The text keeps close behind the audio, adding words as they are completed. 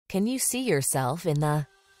Can you see yourself in the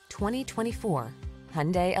 2024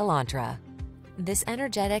 Hyundai Elantra? This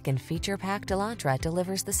energetic and feature-packed Elantra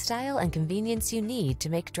delivers the style and convenience you need to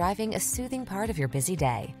make driving a soothing part of your busy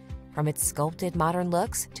day. From its sculpted modern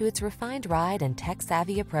looks to its refined ride and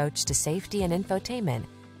tech-savvy approach to safety and infotainment,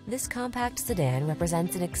 this compact sedan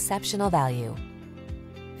represents an exceptional value.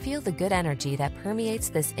 Feel the good energy that permeates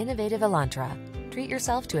this innovative Elantra. Treat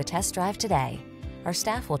yourself to a test drive today. Our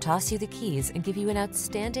staff will toss you the keys and give you an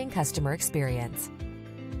outstanding customer experience.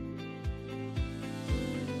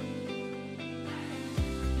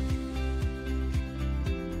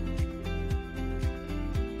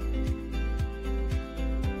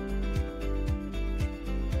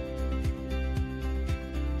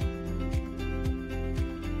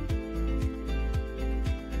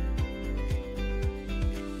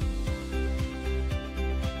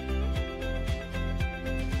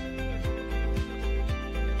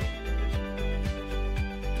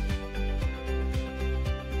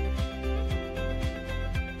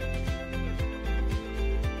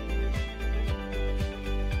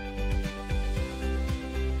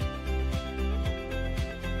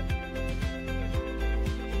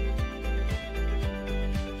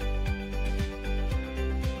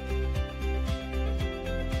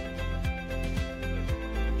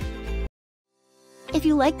 If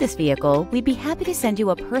you like this vehicle, we'd be happy to send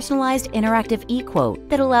you a personalized interactive e-quote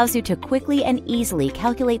that allows you to quickly and easily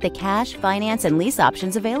calculate the cash, finance, and lease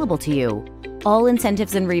options available to you. All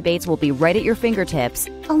incentives and rebates will be right at your fingertips,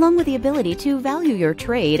 along with the ability to value your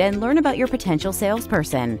trade and learn about your potential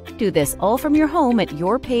salesperson. Do this all from your home at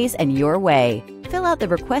your pace and your way. Fill out the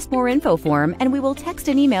Request More Info form and we will text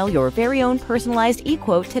and email your very own personalized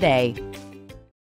e-quote today.